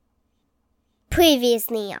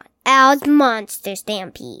Previously on Al's Monster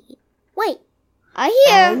Stampede. Wait, I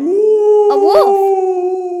hear a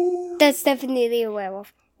wolf. That's definitely a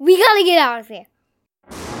werewolf. We gotta get out of here.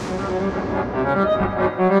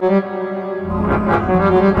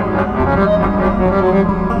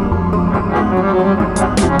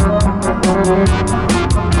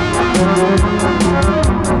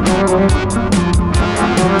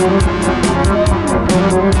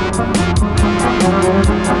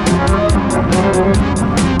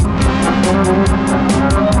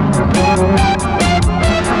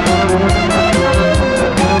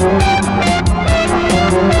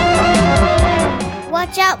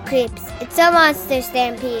 Watch out, creeps. It's a Monster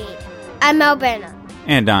Stampede. I'm Al Burnham.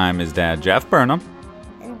 And I'm his dad, Jeff Burnham.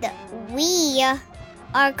 And we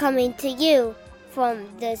are coming to you from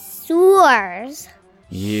the sewers.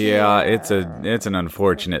 Yeah, it's an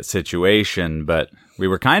unfortunate situation, but we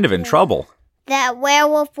were kind of in trouble. That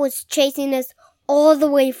werewolf was chasing us all the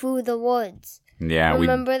way through the woods. Yeah,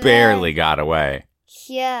 Remember we barely got away.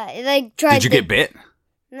 Yeah, it tried Did you get bit?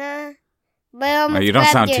 Nah. But it almost You don't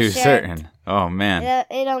grabbed sound your too shirt. certain. Oh, man.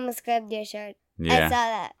 It almost grabbed your shirt. Yeah. I saw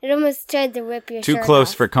that. It almost tried to rip your shirt Too close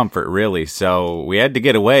off. for comfort, really. So we had to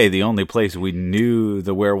get away the only place we knew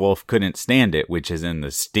the werewolf couldn't stand it, which is in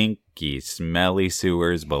the stinky, smelly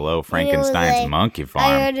sewers below Frankenstein's monkey I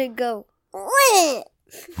farm. heard it go.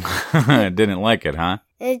 Didn't like it, huh?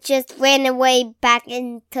 It just ran away back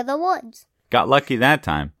into the woods. Got lucky that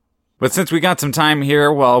time. But since we got some time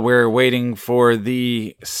here while we're waiting for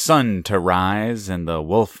the sun to rise and the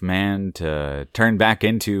wolf man to turn back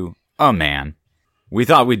into a man, we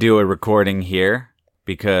thought we'd do a recording here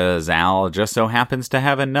because Al just so happens to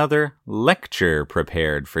have another lecture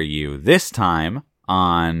prepared for you, this time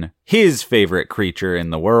on his favorite creature in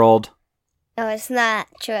the world. No, it's not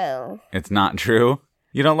true. It's not true?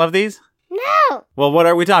 You don't love these? No! Well, what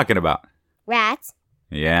are we talking about? Rats.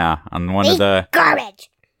 Yeah, on one of the... Garbage!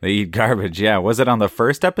 They eat garbage, yeah. Was it on the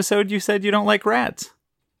first episode you said you don't like rats?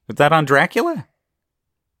 Was that on Dracula?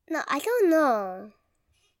 No, I don't know.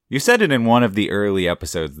 You said it in one of the early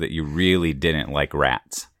episodes that you really didn't like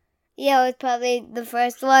rats. Yeah, it was probably the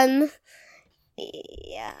first one.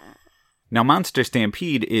 Yeah. Now, Monster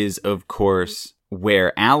Stampede is, of course,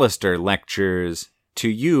 where Alistair lectures to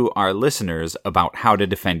you, our listeners, about how to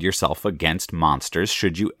defend yourself against monsters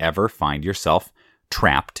should you ever find yourself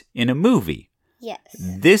trapped in a movie. Yes.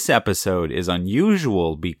 This episode is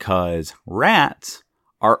unusual because rats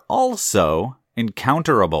are also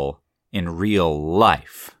encounterable in real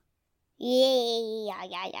life. Yeah.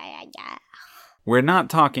 We're not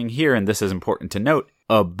talking here, and this is important to note,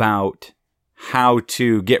 about how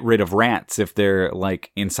to get rid of rats if they're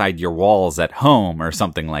like inside your walls at home or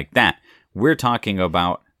something like that. We're talking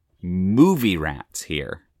about movie rats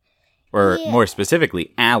here. Or more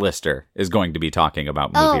specifically, Alistair is going to be talking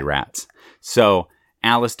about movie rats. So,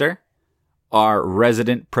 Alistair, our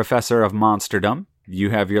resident professor of monsterdom, you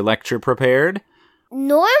have your lecture prepared?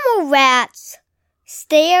 Normal rats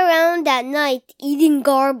stay around at night eating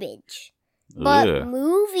garbage. But Ugh.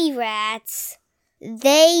 movie rats,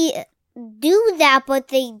 they do that, but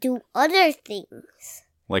they do other things.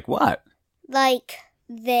 Like what? Like,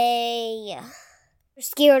 they are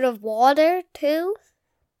scared of water, too.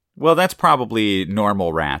 Well, that's probably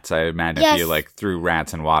normal rats. I imagine if Yes. you threw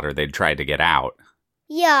rats in water, they'd try to get out.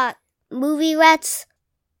 Yeah, movie rats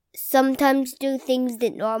sometimes do things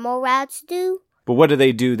that normal rats do. But what do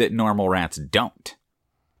they do that normal rats don't?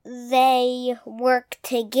 They work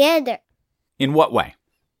together. In what way?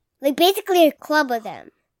 Like, basically a club of them.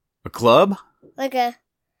 A club? Like so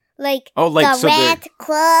the Rat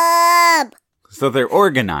Club. So they're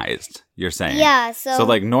organized, you're saying? Yeah, so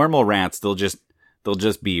like normal rats, they'll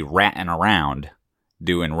just be ratting around,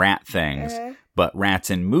 doing rat things. But rats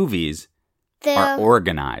in movies are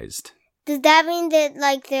organized. Does that mean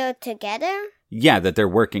that, they're together? Yeah, that they're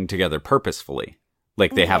working together purposefully.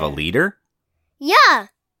 Like they have a leader? Yeah.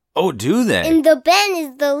 Oh, do they? And the Ben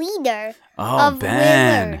is the leader of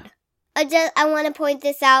Ben. Willard. I want to point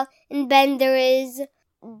this out. In Ben,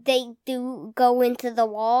 they do go into the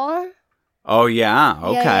wall. Oh, yeah.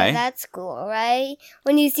 Okay. Yeah, that's cool, right?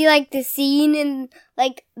 When you see, the scene and,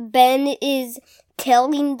 Ben is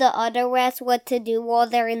telling the other rats what to do while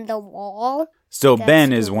they're in the wall. So That's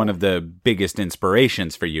Ben is cool. one of the biggest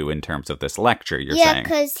inspirations for you in terms of this lecture, you're Yeah, saying?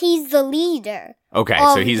 because he's the leader. Okay,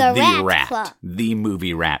 of so he's the the Rat Club. The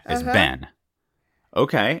movie rat is Ben.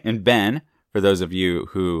 Okay, and Ben, for those of you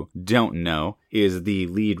who don't know, is the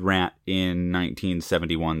lead rat in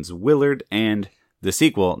 1971's Willard and the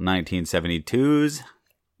sequel, 1972's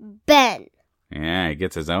Ben. Yeah, he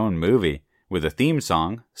gets his own movie with a theme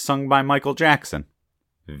song sung by Michael Jackson.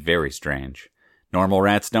 Very strange. Normal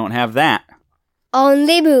rats don't have that.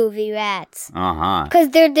 Only movie rats. Uh-huh. Because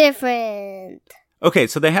they're different. Okay,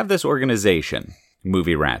 so they have this organization.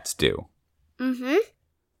 Movie rats do. Mm-hmm.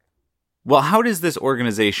 Well, how does this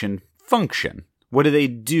organization function? What do they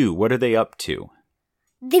do? What are they up to?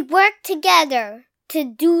 They work together to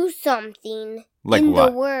do something Like in what?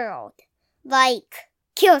 the world. Like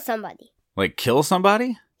kill somebody. Like kill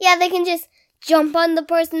somebody? Yeah, they can just jump on the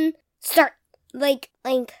person, start like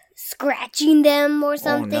scratching them or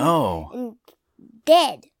something. Oh, no. And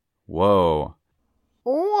dead. Whoa.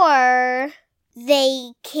 Or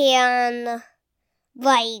they can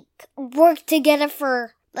work together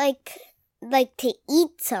for to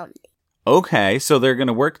eat something. Okay, so they're going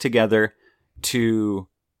to work together to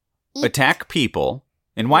attack people.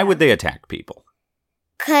 And why would they attack people?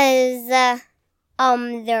 'Cause they're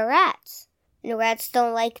rats. And rats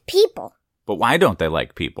don't like people. But why don't they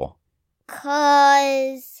like people?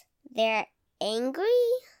 'Cause they're angry?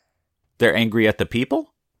 They're angry at the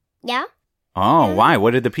people? Yeah. Oh, why?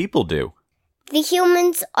 What did the people do? The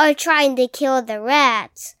humans are trying to kill the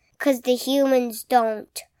rats 'cause the humans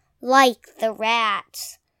don't like the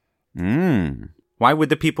rats. Why would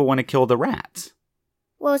the people want to kill the rats?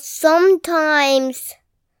 Well, sometimes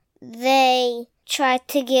they try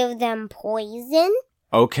to give them poison.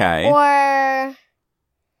 Okay. Or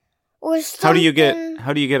something.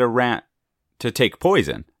 How do you get a rat to take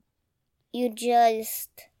poison? You just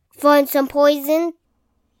find some poison,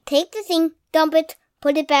 take the thing, dump it,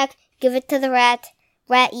 put it back, give it to the rat.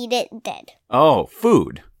 Rat eat it, dead. Oh,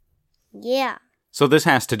 food. Yeah. So this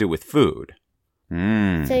has to do with food.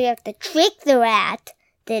 So you have to trick the rat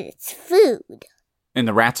that it's food. And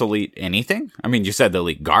the rats will eat anything? I mean, you said they'll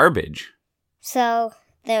eat garbage. So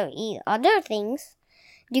they'll eat other things.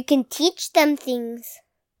 You can teach them things.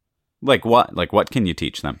 Like what? Like what can you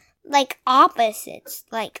teach them? Like opposites.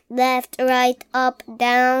 Like left, right, up,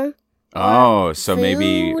 down. Oh, so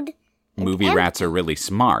maybe food movie and rats are really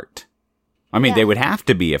smart. I mean, they would have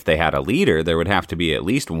to be if they had a leader. There would have to be at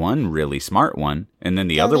least one really smart one. And then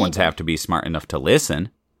the other ones have to be smart enough to listen.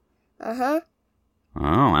 Uh-huh.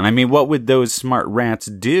 Oh, and I mean, what would those smart rats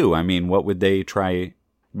do? I mean, what would their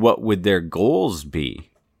goals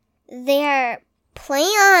be? Their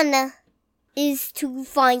plan is to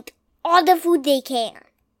find all the food they can.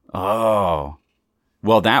 Oh.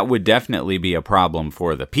 Well, that would definitely be a problem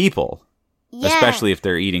for the people. Yeah. Especially if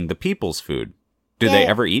they're eating the people's food. Do they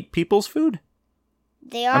ever eat people's food?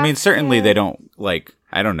 They are. I mean, certainly they don't,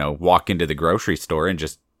 walk into the grocery store and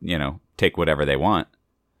just, take whatever they want.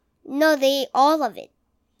 No, they eat all of it.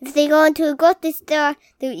 If they go into a grocery store,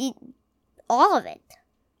 they'll eat all of it.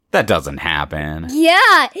 That doesn't happen.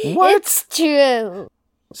 Yeah, What? It's true.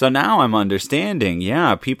 So now I'm understanding.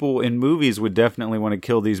 Yeah, people in movies would definitely want to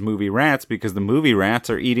kill these movie rats because the movie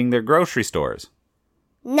rats are eating their grocery stores.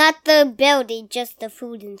 Not the building, just the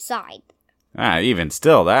food inside. Even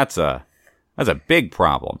still, that's a big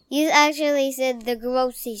problem. You actually said the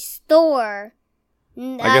grocery store.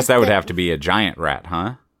 I guess that would have to be a giant rat,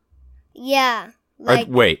 huh? Yeah.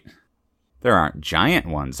 Wait, there aren't giant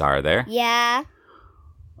ones, are there? Yeah.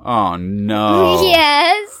 Oh, no.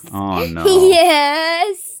 Yes. Oh, no.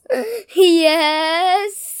 Yes.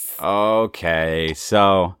 Yes. Okay,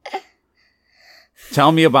 so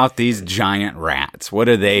tell me about these giant rats. What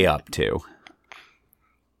are they up to?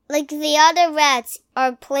 Like the other rats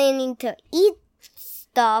are planning to eat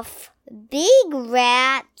stuff. Big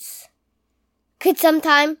rats could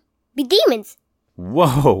sometime be demons.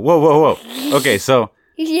 Whoa. Okay, so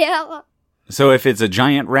Yeah. if it's a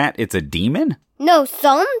giant rat, it's a demon? No,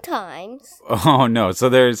 sometimes. Oh, no. So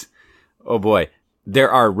there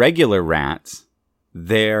are regular rats.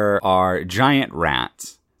 There are giant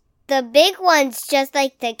rats. The big ones just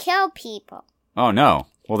like to kill people. Oh, no.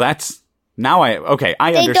 Well, that's... Now I understand.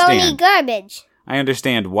 They don't eat garbage. I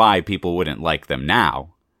understand why people wouldn't like them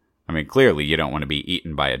now. I mean, clearly you don't want to be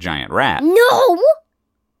eaten by a giant rat. No!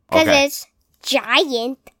 Because Okay. it's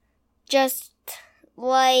giant. Just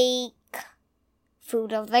like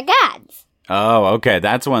Food of the Gods. Oh, okay.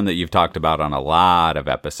 That's one that you've talked about on a lot of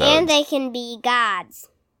episodes. And they can be gods.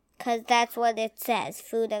 Because that's what it says.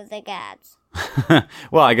 Food of the Gods.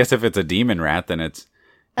 Well, I guess if it's a demon rat, then it's...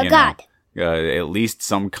 A god. At least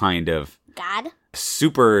some kind of God?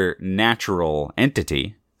 supernatural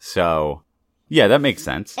entity. So, yeah, that makes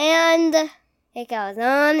sense. And it goes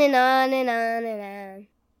on and on and on and on.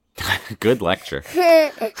 Good lecture.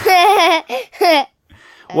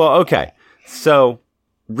 Well, okay. So,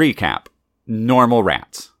 recap. Normal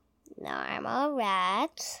rats. Normal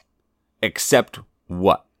rats. Except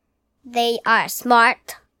what? They are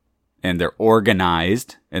smart. And they're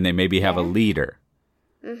organized, and they maybe have a leader.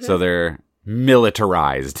 Mm-hmm. So they're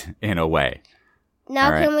militarized in a way. Now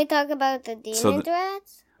All right. can we talk about the demon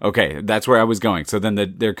rats? Okay, that's where I was going. So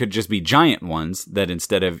then there could just be giant ones that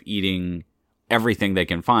instead of eating everything they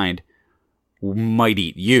can find, might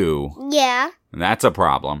eat you. Yeah. That's a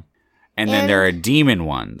problem. And then there are demon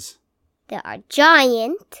ones. They are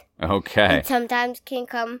giant. Okay. And sometimes can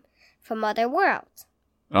come from other worlds.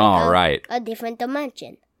 All right. A different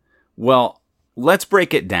dimension. Well, let's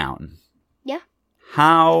break it down. Yeah.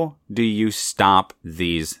 How do you stop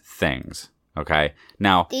these things? Okay.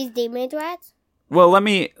 Now, These demon rats? well,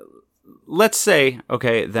 let's say,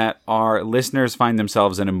 okay, that our listeners find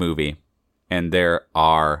themselves in a movie and there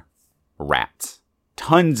are rats.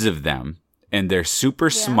 Tons of them, and they're super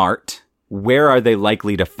smart. Where are they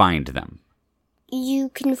likely to find them? You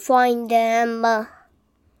can find them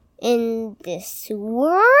in the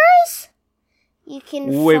sewers. You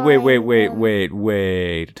can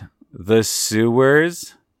Wait. The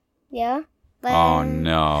sewers? Yeah. But, Oh,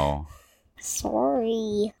 no.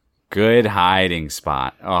 Sorry. Good hiding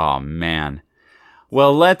spot. Oh, man.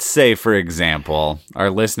 Well, let's say, for example, our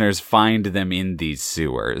listeners find them in these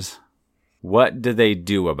sewers. What do they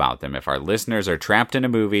do about them? If our listeners are trapped in a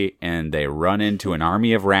movie and they run into an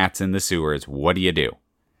army of rats in the sewers, what do you do?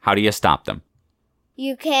 How do you stop them?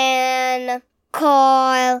 You can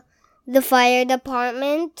call the fire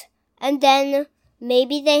department, and then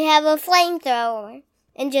maybe they have a flamethrower,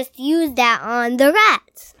 and just use that on the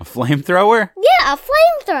rats. A flamethrower? Yeah, a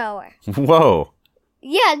flamethrower. Whoa.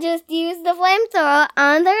 Yeah, just use the flamethrower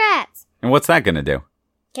on the rats. And what's that going to do?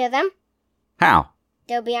 Kill them. How?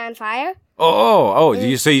 They'll be on fire. So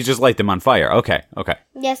you just light them on fire. Okay.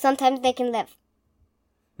 Yeah, sometimes they can live.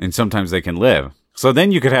 And sometimes they can live. So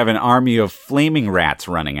then you could have an army of flaming rats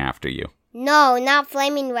running after you. No, not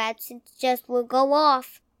flaming rats. It just will go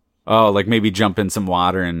off. Oh, like maybe jump in some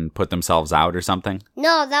water and put themselves out or something?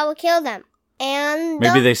 No, that will kill them. And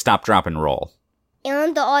Maybe they stop, drop, and roll.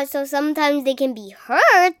 And also sometimes they can be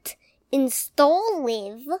hurt and still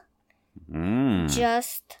live.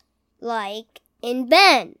 Just like in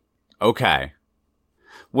Ben. Okay.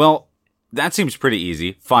 Well, that seems pretty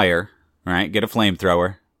easy. Fire, right? Get a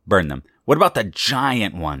flamethrower, burn them. What about the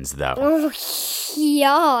giant ones, though? Oh,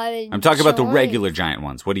 yeah. I'm talking about the regular giant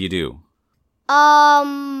ones. What do you do?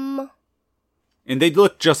 And they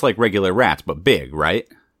look just like regular rats, but big, right?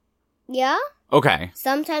 Yeah. Okay.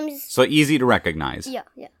 Sometimes. So easy to recognize. Yeah.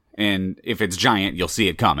 And if it's giant, you'll see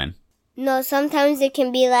it coming. No, sometimes it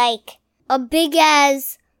can be like a big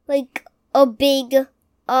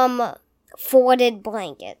folded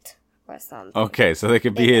blanket or something. Okay, so they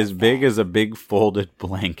could be as big as a big folded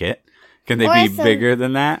blanket. Can they be bigger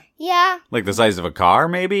than that? Yeah. Like the size of a car,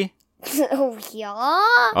 maybe? Oh, yeah.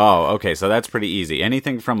 Oh, okay, so that's pretty easy.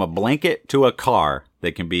 Anything from a blanket to a car,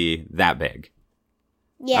 they can be that big.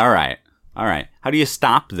 Yeah. All right. How do you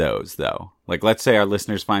stop those, though? Like, let's say our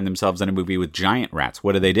listeners find themselves in a movie with giant rats.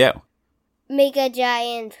 What do? Make a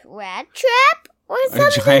giant rat trap or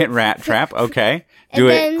something. A giant rat trap, okay. Do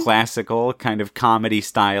then, it classical kind of comedy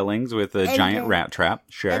stylings with a giant rat trap,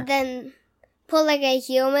 sure. And then put like a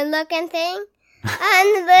human-looking thing.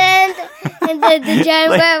 and then the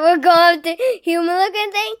giant rat will go up the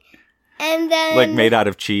human-looking thing. And then... Like made out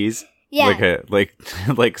of cheese? Yeah. Like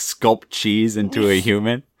sculpt cheese into a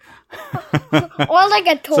human? Or like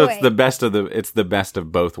a toy. So it's the best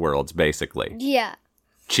of both worlds, basically. Yeah.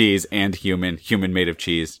 Cheese and human made of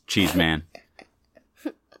cheese man.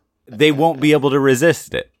 They won't be able to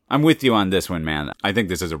resist it. I'm with you on this one, man. I think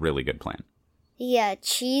this is a really good plan. Yeah,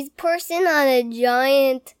 cheese person on a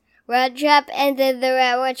giant rat trap, and then the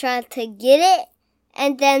rat will try to get it,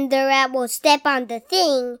 and then the rat will step on the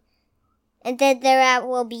thing, and then the rat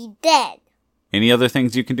will be dead. Any other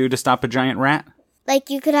things you can do to stop a giant rat? Like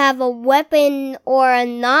you could have a weapon or a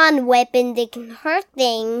non-weapon that can hurt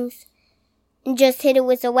things, and just hit it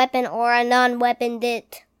with a weapon or a non-weapon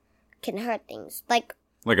that can hurt things. Like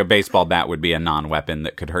a baseball bat would be a non-weapon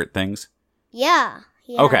that could hurt things? Yeah.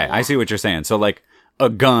 Okay, I see what you're saying. So like a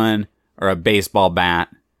gun or a baseball bat,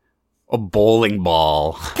 a bowling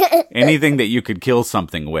ball, anything that you could kill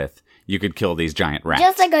something with, you could kill these giant rats.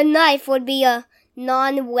 Just like a knife would be a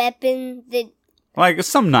non-weapon that... Like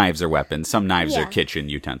some knives are weapons, some knives are kitchen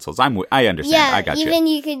utensils. I understand. Yeah, I got you. even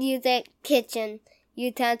you could use a kitchen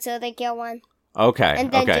utensil to kill one. Okay.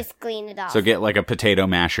 And then just clean it off. So get like a potato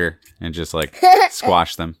masher and just like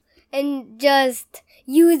squash them. And just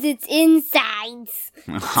use its insides.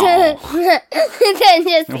 Oh. And then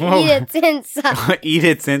just eat its insides. Eat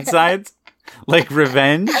its insides? Like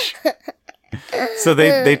revenge? So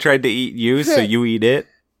they tried to eat you, so you eat it?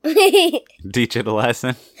 Teach it a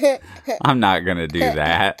lesson? I'm not gonna do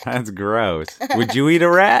that. That's gross. Would you eat a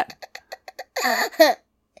rat?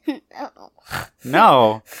 No.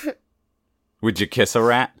 No. Would you kiss a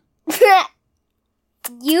rat?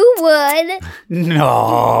 You would.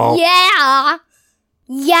 No. Yeah.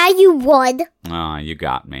 Yeah, you would. Oh, you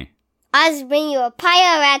got me. I'll just bring you a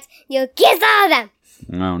pile of rats. You'll kiss all of them.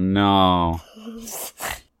 Oh, no.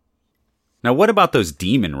 Now, what about those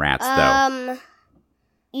demon rats, though?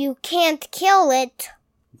 You can't kill it.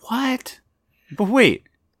 What? But wait.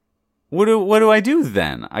 What do I do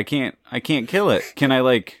then? I can't kill it.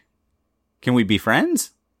 Can we be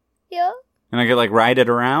friends? Yeah. And I could, ride it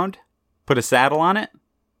around? Put a saddle on it?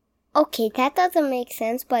 Okay, that doesn't make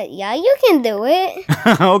sense, but yeah, you can do it.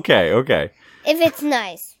 Okay. If it's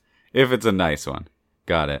nice. If it's a nice one.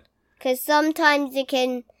 Got it. Because sometimes it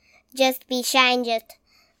can just be shy and just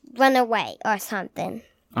run away or something.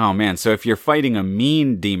 Oh, man. So if you're fighting a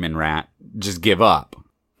mean demon rat, just give up.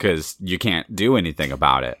 Because you can't do anything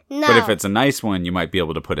about it. No. But if it's a nice one, you might be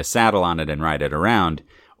able to put a saddle on it and ride it around.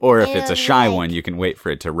 Or if it's a shy one, you can wait for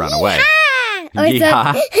it to run away. Or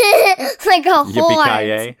it's like a horse.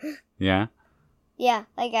 Yippee-ki-yay. Yeah? Yeah,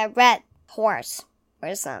 like a red horse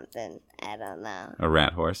or something. I don't know. A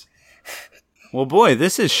rat horse. Well, boy,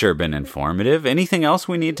 this has sure been informative. Anything else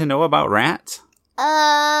we need to know about rats?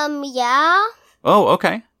 Yeah. Oh,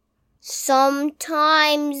 okay.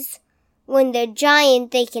 Sometimes when they're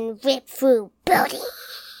giant, they can rip through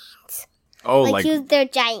buildings. Oh, use their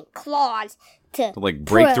giant claws to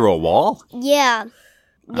break through a wall? Yeah.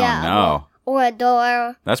 Yeah. Oh, no. Or a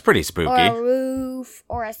door. That's pretty spooky. Or a roof.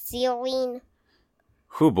 Or a ceiling.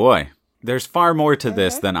 Whew, boy. There's far more to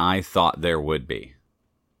this than I thought there would be.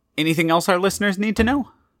 Anything else our listeners need to know?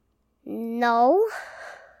 No.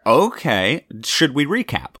 Okay. Should we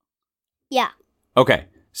recap? Yeah. Okay.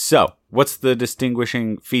 So, what's the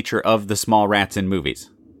distinguishing feature of the small rats in movies?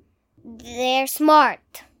 They're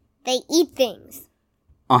smart. They eat things.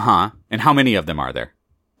 Uh-huh. And how many of them are there?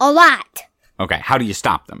 A lot. Okay. How do you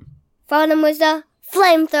stop them? Throw them with a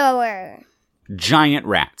flamethrower. Giant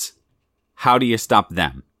rats. How do you stop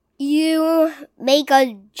them? You make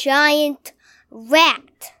a giant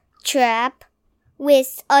rat trap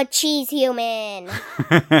with a cheese human.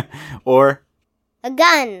 Or? A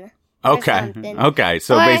gun. Okay. Okay.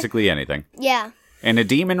 So basically anything. Yeah. And a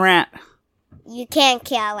demon rat? You can't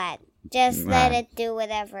kill it. Just let it do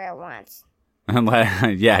whatever it wants.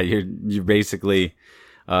 Yeah, you're basically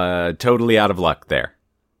totally out of luck there.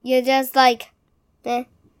 You're just I'll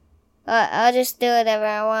just do whatever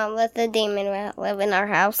I want. Let the demon rat live in our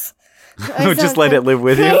house. Just let it live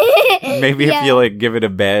with you? Maybe if you give it a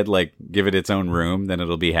bed, give it its own room, then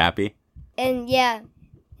it'll be happy. And yeah.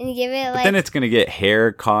 And give it But then it's going to get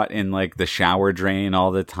hair caught in the shower drain all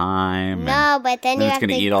the time. No, but then it's going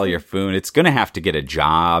to eat all your food. It's going to have to get a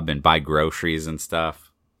job and buy groceries and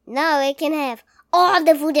stuff. No, it can have all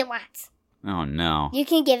the food it wants. Oh, no. You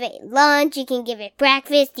can give it lunch, you can give it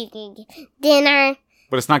breakfast, you can give it dinner.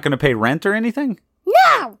 But it's not going to pay rent or anything?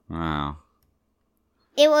 No! Wow.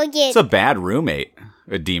 It will get... It's a bad roommate,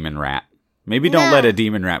 a demon rat. Maybe don't let a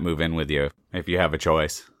demon rat move in with you if you have a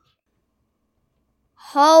choice.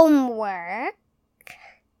 Homework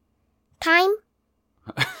time?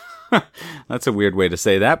 That's a weird way to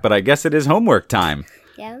say that, but I guess it is homework time.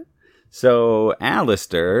 Yeah. So,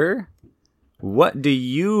 Alistair, what do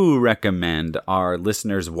you recommend our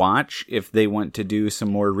listeners watch if they want to do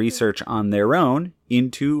some more research on their own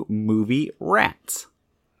into movie rats?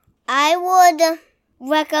 I would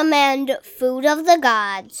recommend Food of the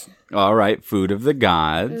Gods. All right, Food of the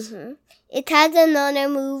Gods. Mm-hmm. It has another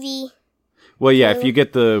movie. Well, yeah, if you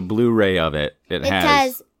get the Blu-ray of it, it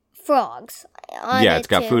has frogs on it's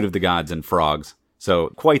got too. Food of the Gods and frogs. So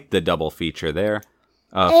quite the double feature there.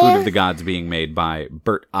 Food of the Gods being made by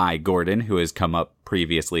Bert I. Gordon, who has come up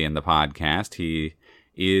previously in the podcast. He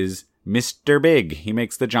is Mr. Big. He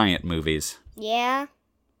makes the giant movies. Yeah.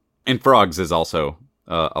 And Frogs is also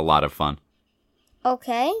a lot of fun.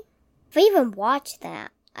 Okay. I've even watched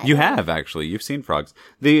that. You have, actually. You've seen Frogs.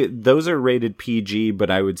 Those are rated PG, but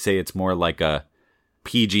I would say it's more like a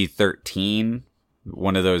PG-13.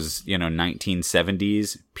 One of those,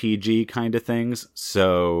 1970s PG kind of things.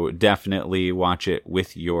 So definitely watch it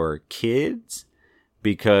with your kids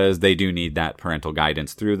because they do need that parental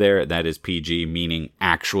guidance through there. That is PG, meaning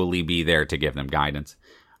actually be there to give them guidance.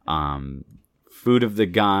 Food of the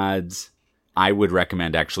Gods, I would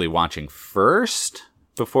recommend actually watching first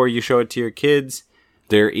before you show it to your kids.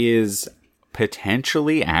 There is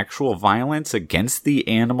potentially actual violence against the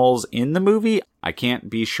animals in the movie. I can't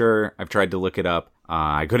be sure. I've tried to look it up.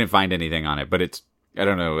 I couldn't find anything on it, but it's, I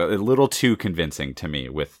don't know, a little too convincing to me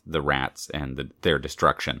with the rats and their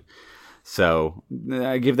destruction. So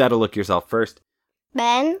give that a look yourself first.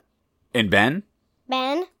 Ben, And Ben?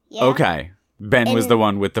 Ben? Yeah. Okay. Ben was the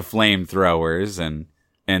one with the flamethrowers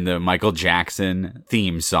and the Michael Jackson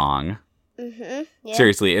theme song. Mm-hmm. Yeah.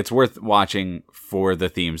 Seriously, it's worth watching for the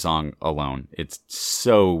theme song alone. It's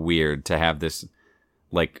so weird to have this,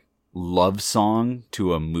 like, love song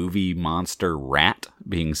to a movie monster rat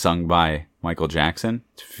being sung by Michael Jackson.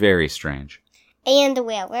 It's very strange. And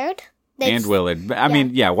Willard. And Willard. I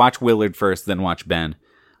mean, yeah, watch Willard first, then watch Ben.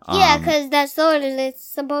 Yeah, because that's the order it's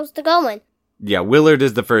supposed to go in. Yeah, Willard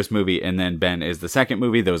is the first movie, and then Ben is the second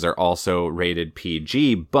movie. Those are also rated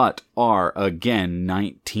PG, but are, again,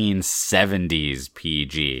 1970s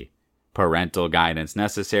PG. Parental guidance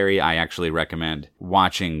necessary. I actually recommend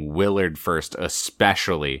watching Willard first,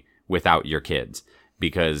 especially without your kids,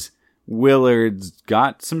 because Willard's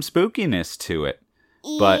got some spookiness to it.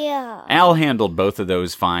 But yeah. Al handled both of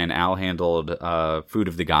those fine. Al handled Food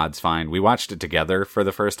of the Gods fine. We watched it together for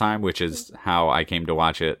the first time, which is how I came to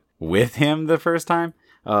watch it with him the first time.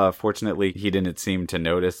 Fortunately, he didn't seem to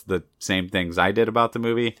notice the same things I did about the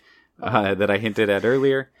movie that I hinted at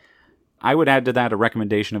earlier. I would add to that a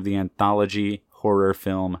recommendation of the anthology horror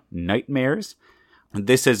film Nightmares.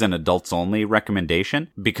 This is an adults-only recommendation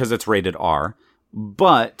because it's rated R,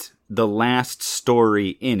 but the last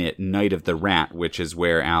story in it, Night of the Rat, which is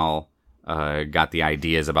where Al got the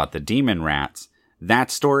ideas about the demon rats, that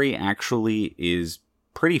story actually is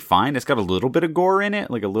pretty fine. It's got a little bit of gore in it,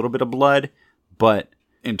 like a little bit of blood, but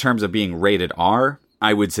in terms of being rated R,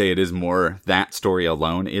 I would say it is more, that story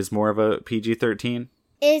alone is more of a PG-13.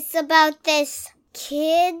 It's about this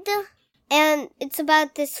kid, and it's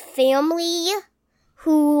about this family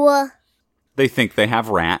who... They think they have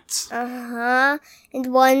rats. Uh-huh.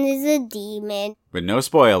 And one is a demon. But no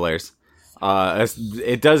spoilers.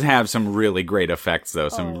 It does have some really great effects, though.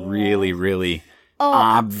 Some really, really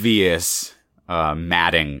obvious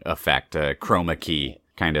matting effect, chroma key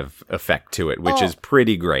kind of effect to it, which is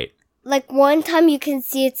pretty great. Like one time you can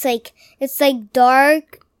see it's like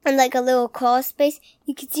dark and like a little crawl space.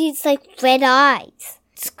 You can see it's like red eyes.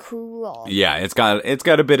 It's cool. Yeah, it's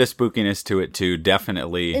got a bit of spookiness to it too,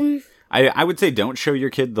 definitely. I would say don't show your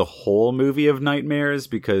kid the whole movie of Nightmares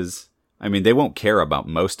because, I mean, they won't care about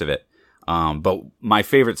most of it. But my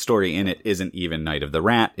favorite story in it isn't even Night of the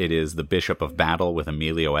Rat. It is The Bishop of Battle with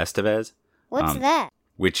Emilio Estevez. What's that?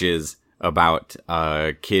 Which is about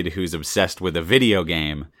a kid who's obsessed with a video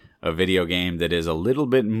game that is a little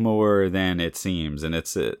bit more than it seems. And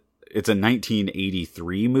it's a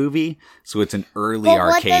 1983 movie, so it's an early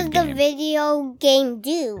arcade game. What does the video game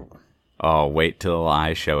do? Oh, wait till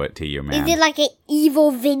I show it to you, man. Is it like an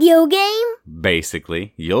evil video game?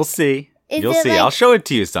 Basically. You'll see. You'll see. Like, I'll show it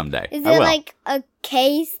to you someday. Is it like a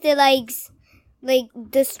case that like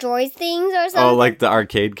destroys things or something? Oh, like the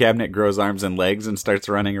arcade cabinet grows arms and legs and starts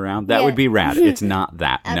running around? That would be rad. It's not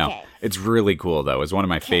that. Okay. No. It's really cool, though. It's one of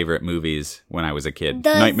my favorite movies when I was a kid.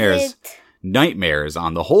 Nightmares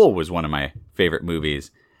on the whole was one of my favorite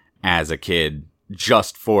movies as a kid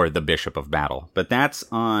just for The Bishop of Battle. But that's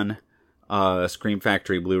on... Scream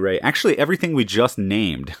Factory Blu-ray. Actually, everything we just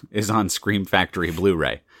named is on Scream Factory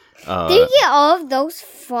Blu-ray. Did you get all of those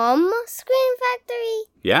from Scream Factory?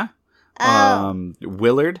 Yeah.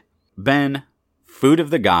 Willard, Ben, Food of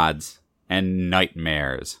the Gods, and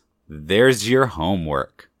Nightmares. There's your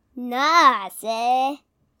homework. Nice.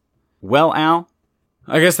 Well, Al,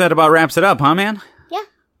 I guess that about wraps it up, huh, man?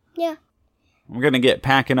 Yeah. We're going to get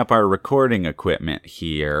packing up our recording equipment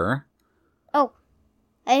here. Oh.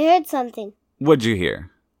 I heard something. What'd you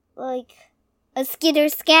hear? Like a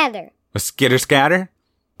skitter-scatter. A skitter-scatter?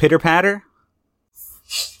 Pitter-patter?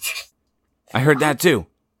 I heard that too.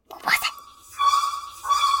 What was it?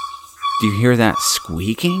 Do you hear that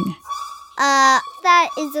squeaking?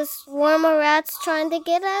 That is a swarm of rats trying to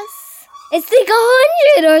get us. It's like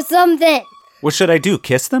 100 or something. What should I do,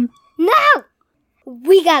 kiss them? No!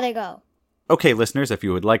 We gotta go. Okay, listeners, if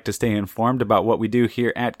you would like to stay informed about what we do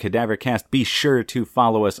here at CadaverCast, be sure to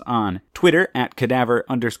follow us on Twitter at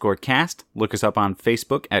 @cadaver_cast. Look us up on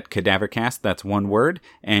Facebook at CadaverCast, that's one word.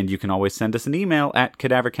 And you can always send us an email at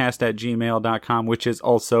cadavercast@gmail.com, which is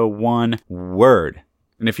also one word.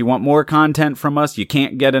 And if you want more content from us, you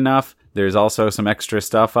can't get enough. There's also some extra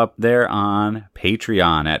stuff up there on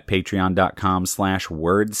Patreon at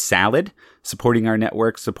patreon.com/wordsalad. Supporting our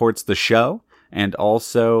network supports the show and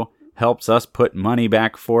also helps us put money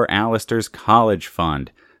back for Alistair's college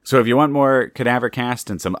fund. So if you want more CadaverCast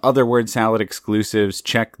and some other Word Salad exclusives,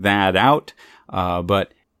 check that out.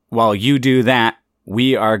 But while you do that,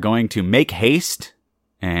 we are going to make haste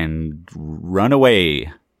and run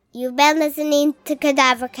away. You've been listening to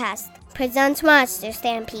CadaverCast, presents Monster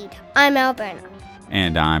Stampede. I'm Al Burnham.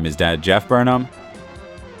 And I'm his dad, Jeff Burnham.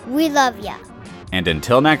 We love ya. And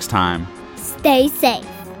until next time, Stay safe.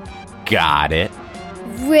 got it.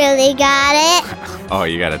 Really got it? Oh,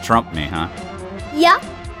 you gotta trump me, huh? Yup.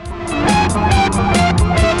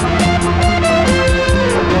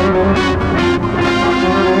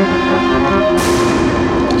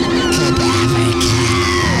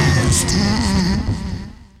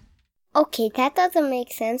 Okay, that doesn't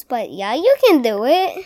make sense, but yeah, you can do it.